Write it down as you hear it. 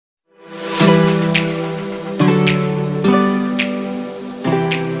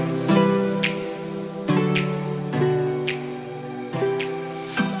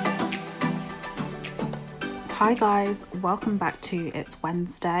Hi guys, welcome back to It's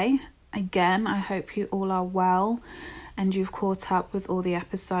Wednesday. Again, I hope you all are well and you've caught up with all the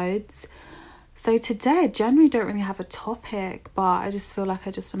episodes. So today, I generally don't really have a topic, but I just feel like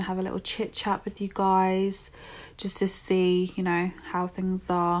I just want to have a little chit chat with you guys just to see, how things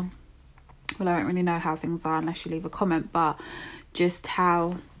are. Well, I don't really know how things are unless you leave a comment, but just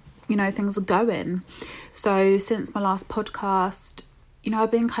how, things are going. So since my last podcast,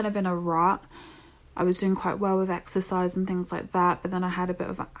 I've been kind of in a rut. I was doing quite well with exercise and things like that, but then I had a bit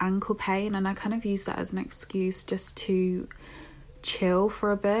of ankle pain and I kind of used that as an excuse just to chill for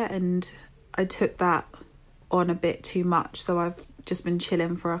a bit, and I took that on a bit too much, so I've just been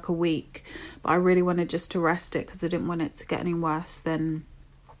chilling for like a week, but I really wanted just to rest it because I didn't want it to get any worse than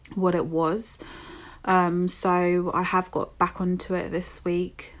what it was. So I have got back onto it this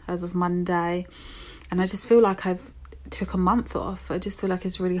week as of Monday, and I just feel like I've took a month off. I just feel like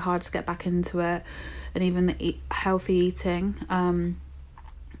it's really hard to get back into it, and even the healthy eating,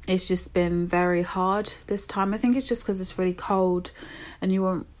 it's just been very hard this time. I think it's just because it's really cold and you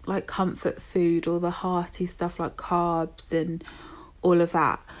want like comfort food or the hearty stuff like carbs and all of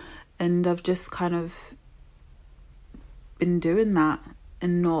that, and I've just kind of been doing that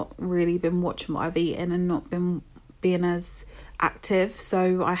and not really been watching what I've eaten and not been being as active.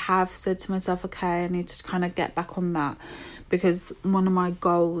 So I have said to myself, okay, I need to kind of get back on that, because one of my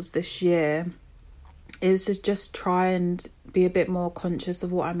goals this year is to just try and be a bit more conscious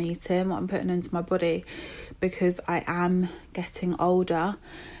of what I'm eating, what I'm putting into my body, because I am getting older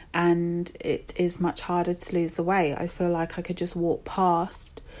and it is much harder to lose the weight. I feel like I could just walk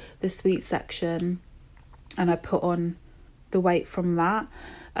past the sweet section and I put on the weight from that.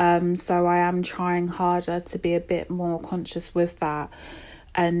 So I am trying harder to be a bit more conscious with that.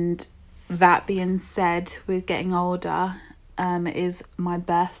 And that being said, with getting older, it is my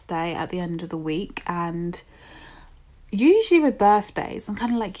birthday at the end of the week, and usually with birthdays I'm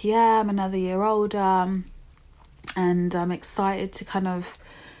kind of like, I'm another year older and I'm excited to kind of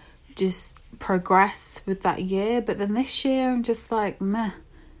just progress with that year. But then this year I'm just like, meh.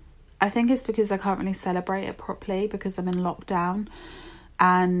 I think it's because I can't really celebrate it properly because I'm in lockdown,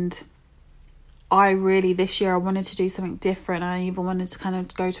 and this year I wanted to do something different. I even wanted to kind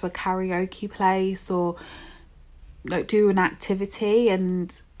of go to a karaoke place or like do an activity,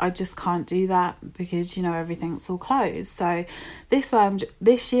 and I just can't do that because everything's all closed. So this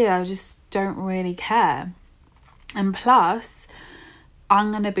year I just don't really care. And plus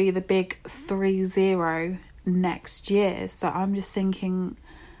I'm going to be the big 30 next year, so I'm just thinking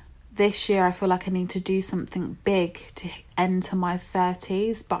this year I feel like I need to do something big to enter my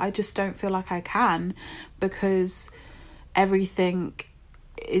 30s, but I just don't feel like I can because everything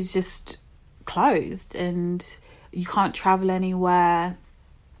is just closed and you can't travel anywhere.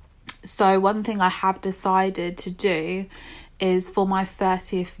 So one thing I have decided to do is for my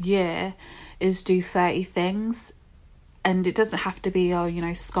 30th year is do 30 things, and it doesn't have to be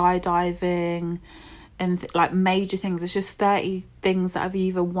skydiving and like major things. It's just 30 things that I've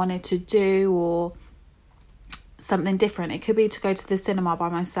either wanted to do or something different. It could be to go to the cinema by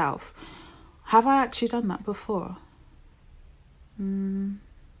myself. Have I actually done that before? Have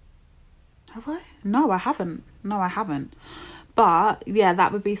I? No, I haven't. But yeah,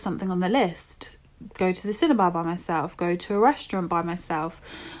 that would be something on the list. Go to the cinema by myself, go to a restaurant by myself.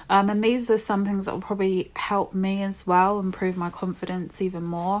 And these are some things that will probably help me as well, improve my confidence even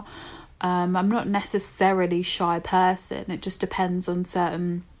more. I'm not necessarily a shy person. It just depends on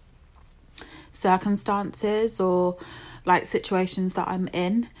certain circumstances or like situations that I'm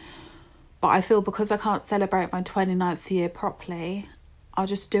in. But I feel because I can't celebrate my 29th year properly, I'll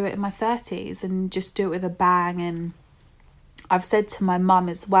just do it in my 30s and just do it with a bang. And I've said to my mum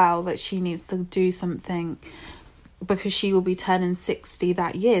as well that she needs to do something because she will be turning 60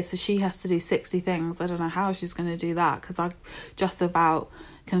 that year. So she has to do 60 things. I don't know how she's going to do that because I just about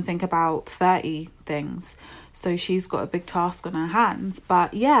can think about 30 things. So she's got a big task on her hands.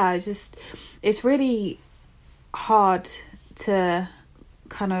 But yeah, it's really hard to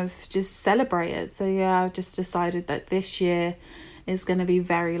kind of just celebrate it. So yeah, I've just decided that this year is going to be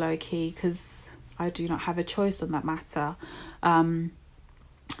very low key because I do not have a choice on that matter.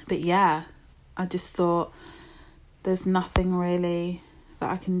 But yeah, I just thought there's nothing really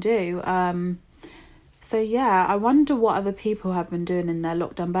that I can do. So yeah, I wonder what other people have been doing in their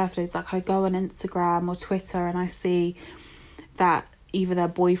lockdown birthdays. Like I go on Instagram or Twitter and I see that either their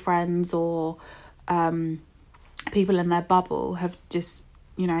boyfriends or people in their bubble have just,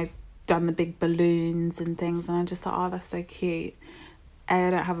 done the big balloons and things. And I just thought, oh, that's so cute. A,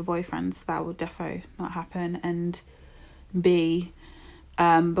 I don't have a boyfriend, so that will defo not happen. And B,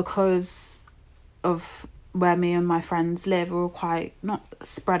 because of where me and my friends live, we're all quite not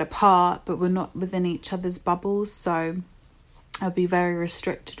spread apart, but we're not within each other's bubbles, so I'll be very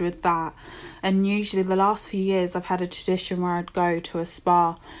restricted with that. And usually the last few years I've had a tradition where I'd go to a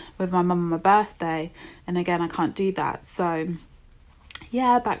spa with my mum on my birthday, and again I can't do that, so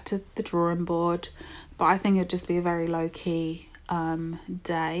yeah, back to the drawing board. But I think it'd just be a very low-key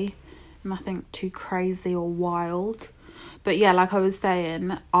day, nothing too crazy or wild. But yeah, like I was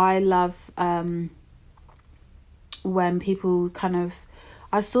saying, I love when people kind of,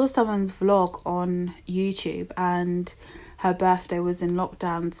 I saw someone's vlog on YouTube and her birthday was in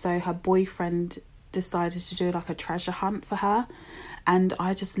lockdown, so her boyfriend decided to do like a treasure hunt for her, and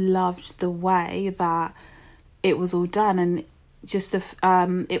I just loved the way that it was all done, and just the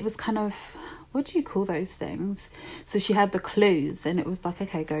it was kind of, what do you call those things? So she had the clues, and it was like,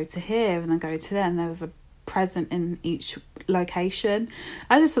 okay, go to here and then go to there, and there was a present in each location.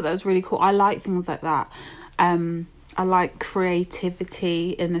 I just thought that was really cool. I like things like that. I like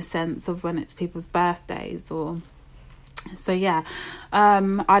creativity in a sense of when it's people's birthdays, or so yeah.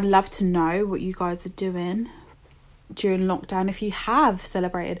 I'd love to know what you guys are doing during lockdown, if you have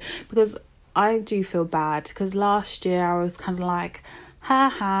celebrated, because I do feel bad, because last year I was kind of like,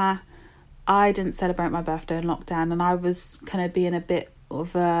 I didn't celebrate my birthday in lockdown, and I was kind of being a bit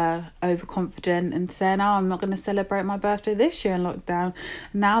of overconfident and saying, I'm not going to celebrate my birthday this year in lockdown.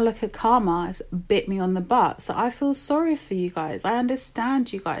 Now look at karma, it's bit me on the butt. So I feel sorry for you guys. I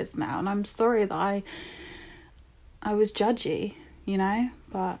understand you guys now, and I'm sorry that I was judgy,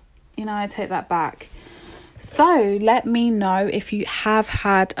 but I take that back. So let me know if you have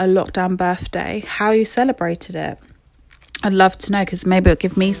had a lockdown birthday, how you celebrated it. I'd love to know, because maybe it'll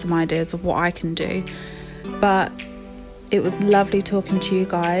give me some ideas of what I can do. But it was lovely talking to you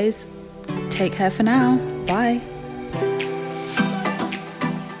guys. Take care for now. Bye.